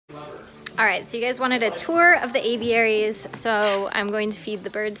All right, so you guys wanted a tour of the aviaries, so I'm going to feed the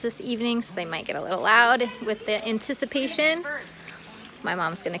birds this evening, so they might get a little loud with the anticipation. My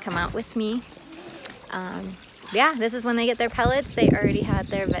mom's gonna come out with me. Yeah, this is when they get their pellets. They already had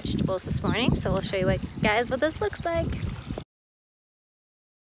their vegetables this morning, so we'll show you guys what this looks like.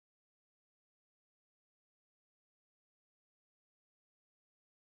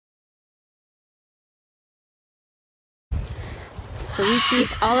 So we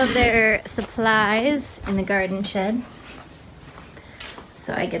keep all of their supplies in the garden shed.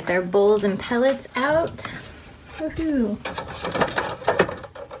 So I get their bowls and pellets out. Woohoo!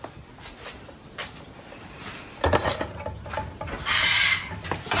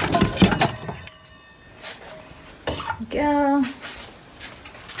 Go.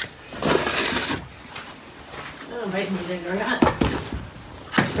 Oh, right music or not.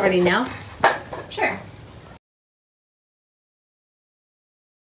 Starting now? Sure.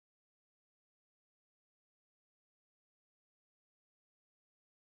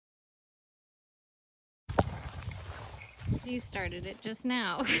 You started it just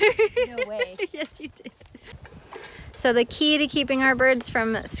now. No way. Yes, you did. So the key to keeping our birds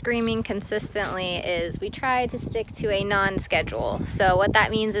from screaming consistently is we try to stick to a non-schedule. So what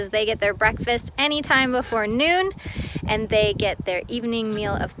that means is they get their breakfast anytime before noon, and they get their evening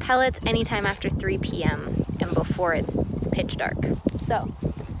meal of pellets anytime after 3 p.m. and before it's pitch dark. So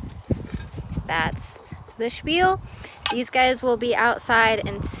that's the spiel. These guys will be outside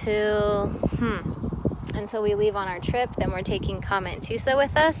until we leave on our trip. Then we're taking Kama and Tusa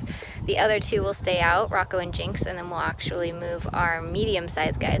with us. The other two will stay out, Rocco and Jinx, and then we'll actually move our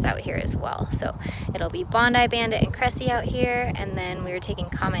medium-sized guys out here as well. So it'll be Bondi, Bandit, and Cressy out here, and then we were taking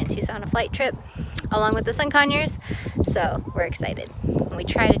Kama and Tusa on a flight trip along with the sun conures. So we're excited. And we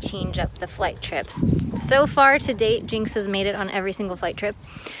try to change up the flight trips. So far to date, Jinx has made it on every single flight trip,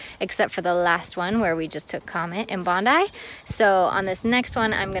 except for the last one where we just took Comet and Bondi. So on this next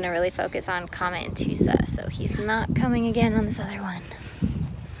one, I'm gonna really focus on Comet and Tusa. So he's not coming again on this other one.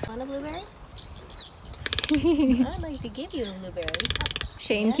 Want a blueberry? I'd like to give you a blueberry.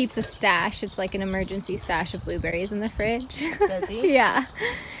 Shane keeps a stash. It's like an emergency stash of blueberries in the fridge. Does he? Yeah.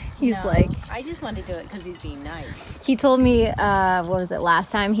 He's No, like... I just want to do it because he's being nice. He told me, what was it,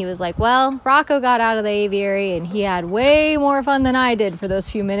 last time? He was like, well, Rocco got out of the aviary and he had way more fun than I did for those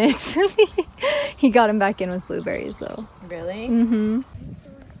few minutes. He got him back in with blueberries, though. Really? Mm-hmm.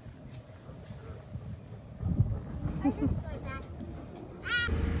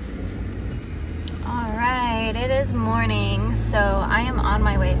 All right, it is morning, so I am on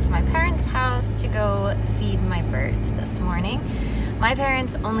my way to my parents' house to go feed my birds this morning. My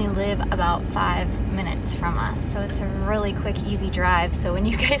parents only live about 5 minutes from us, so it's a really quick, easy drive. So when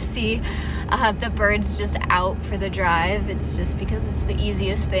you guys see the birds just out for the drive, it's just because it's the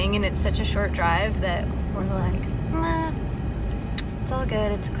easiest thing and it's such a short drive that we're like, meh, it's all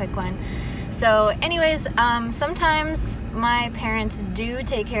good, it's a quick one. So anyways, sometimes my parents do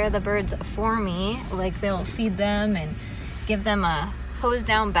take care of the birds for me. Like they'll feed them and give them a hose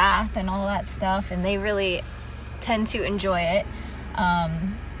down bath and all that stuff, and they really tend to enjoy it.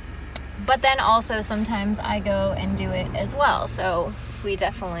 But then also sometimes I go and do it as well, so we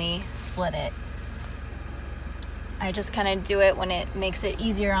definitely split it. I just kind of do it when it makes it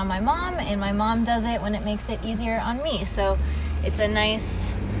easier on my mom, and my mom does it when it makes it easier on me. So it's a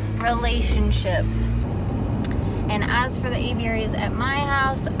nice relationship. And as for the aviaries at my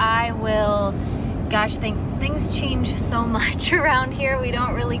house, I will, gosh, things change so much around here. We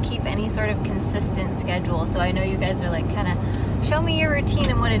don't really keep any sort of consistent schedule. So I know you guys are like, kind of show me your routine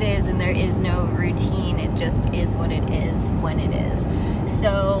and what it is, and there is no routine. It just is what it is when it is.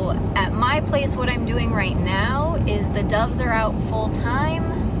 So at my place, what I'm doing right now is the doves are out full time,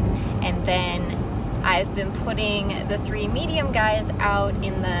 and then I've been putting the 3 medium guys out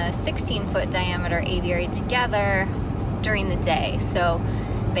in the 16-foot diameter aviary together during the day. So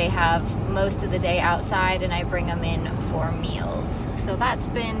they have most of the day outside, and I bring them in for meals. So that's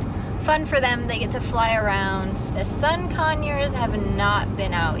been fun for them. They get to fly around. The sun conures have not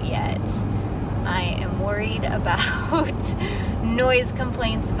been out yet. I am worried about noise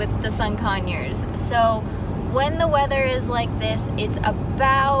complaints with the sun conures. So when the weather is like this, it's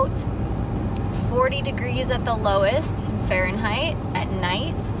about 40 degrees at the lowest Fahrenheit at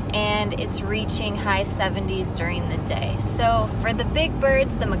night, and it's reaching high 70s during the day. So for the big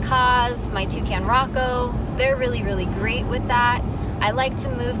birds, the macaws, my toucan Rocco, they're really, really great with that. I like to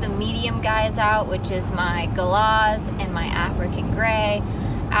move the medium guys out, which is my galahs and my African gray,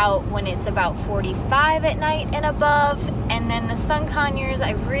 out when it's about 45 at night and above. And then the sun conures,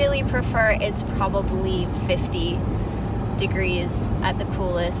 I really prefer it's probably 50 degrees at the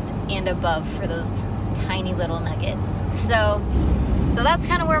coolest and above for those tiny little nuggets. So that's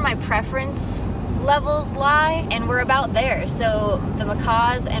kind of where my preference levels lie, and we're about there. So the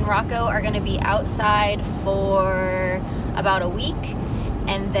macaws and Rocco are going to be outside for about a week,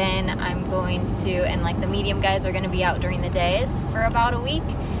 and then I'm going to, and like the medium guys are going to be out during the days for about a week,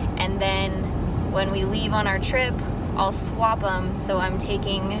 and then when we leave on our trip I'll swap them. So I'm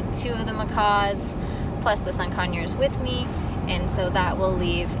taking 2 of the macaws plus the sun conures with me, and so that will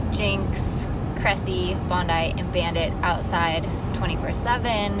leave Jinx, Cressy, Bondi, and Bandit outside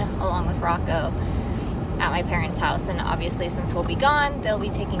 24/7 along with Rocco at my parents' house. And obviously since we'll be gone, they'll be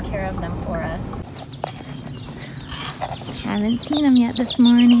taking care of them for us. Haven't seen them yet this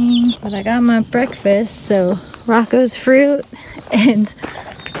morning, but I got my breakfast, so Rocco's fruit and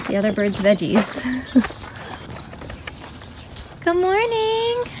the other bird's veggies. Good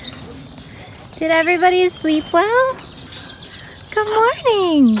morning. Did everybody sleep well? Good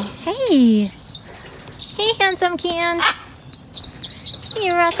morning. Hey. Hey, handsome can. Hey,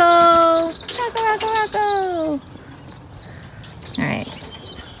 Rocco. Rocco, Rocco, Rocco. All right.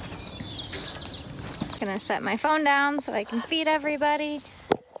 Gonna set my phone down so I can feed everybody.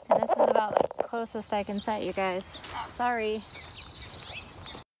 And this is about the closest I can set you guys. Sorry.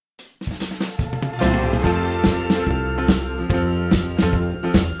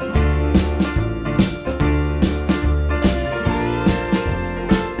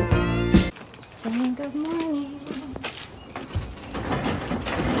 Saying good morning.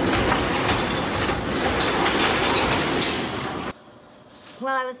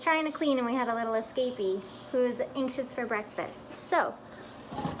 Well, I was trying to clean and we had a little escapee who's anxious for breakfast. So,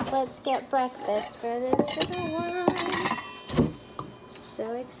 let's get breakfast for this little one.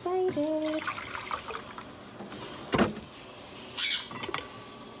 So excited.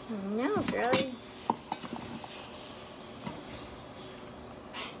 No, girlie.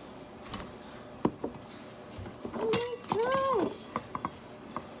 Oh my gosh.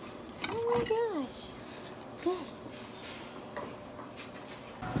 Oh my gosh. Good.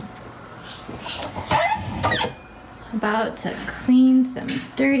 About to clean some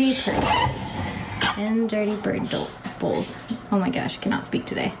dirty perches and dirty bird bowls. Oh my gosh, cannot speak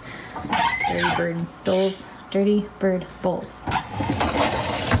today. Dirty bird bowls, dirty bird bowls.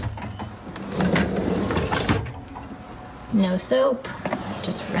 No soap,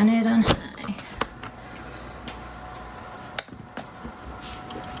 just run it on high.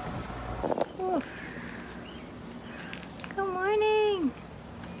 Ooh. Good morning.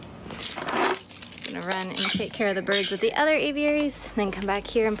 Gonna run and take care of the birds with the other aviaries, then come back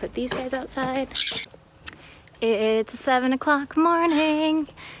here and put these guys outside. It's 7 o'clock morning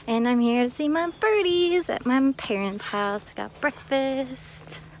and I'm here to see my birdies at my parents' house. I got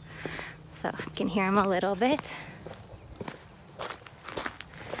breakfast, so I can hear them a little bit.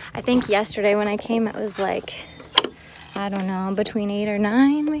 I think yesterday when I came it was like, I don't know, between 8 or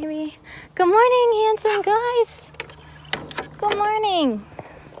 9 maybe. Good morning, handsome guys. Good morning.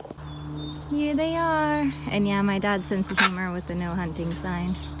 Here they are. And yeah, my dad's sense of humor with the no hunting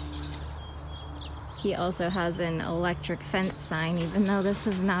sign. He also has an electric fence sign, even though this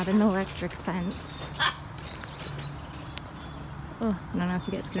is not an electric fence. Oh, I don't know if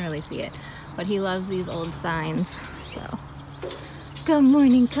you guys can really see it, but he loves these old signs, so. Good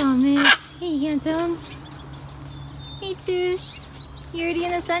morning, Comet. Hey, handsome. Hey, Tooth. You already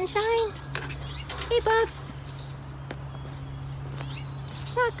in the sunshine? Hey, Pups.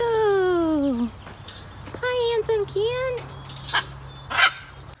 Rocco! Hi, handsome can.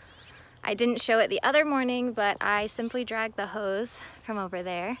 I didn't show it the other morning, but I simply dragged the hose from over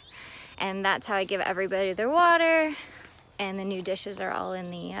there, and that's how I give everybody their water. And the new dishes are all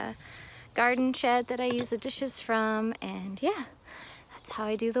in the garden shed that I use the dishes from, and yeah, that's how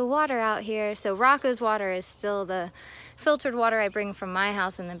I do the water out here. So Rocco's water is still the filtered water I bring from my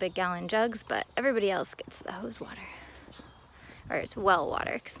house in the big gallon jugs, but everybody else gets the hose water. Or it's well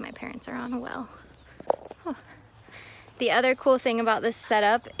water, because my parents are on a well. Whew. The other cool thing about this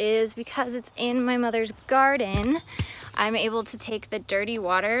setup is because it's in my mother's garden, I'm able to take the dirty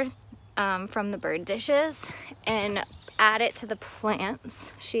water from the bird dishes and add it to the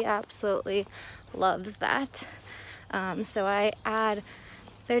plants. She absolutely loves that. So I add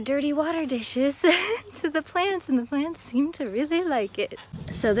their dirty water dishes to the plants, and the plants seem to really like it.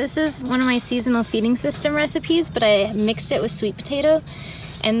 So this is one of my seasonal feeding system recipes, but I mixed it with sweet potato,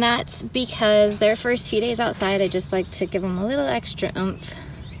 and that's because their first few days outside I just like to give them a little extra oomph,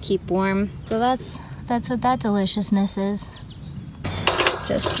 keep warm. So that's what that deliciousness is.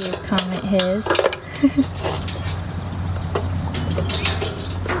 Just gave Comet his.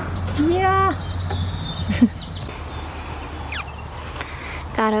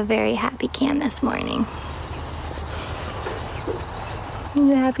 got a very happy Cam this morning.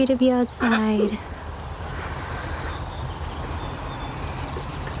 He's happy to be outside.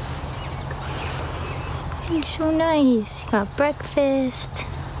 He's so nice. Got breakfast.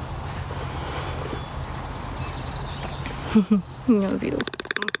 Love you.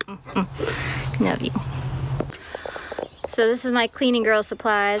 Love you. So this is my cleaning girl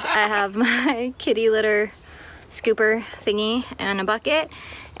supplies. I have my kitty litter scooper thingy and a bucket,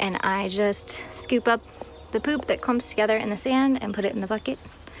 and I just scoop up the poop that clumps together in the sand and put it in the bucket.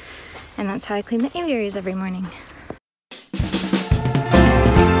 And that's how I clean the aviaries every morning.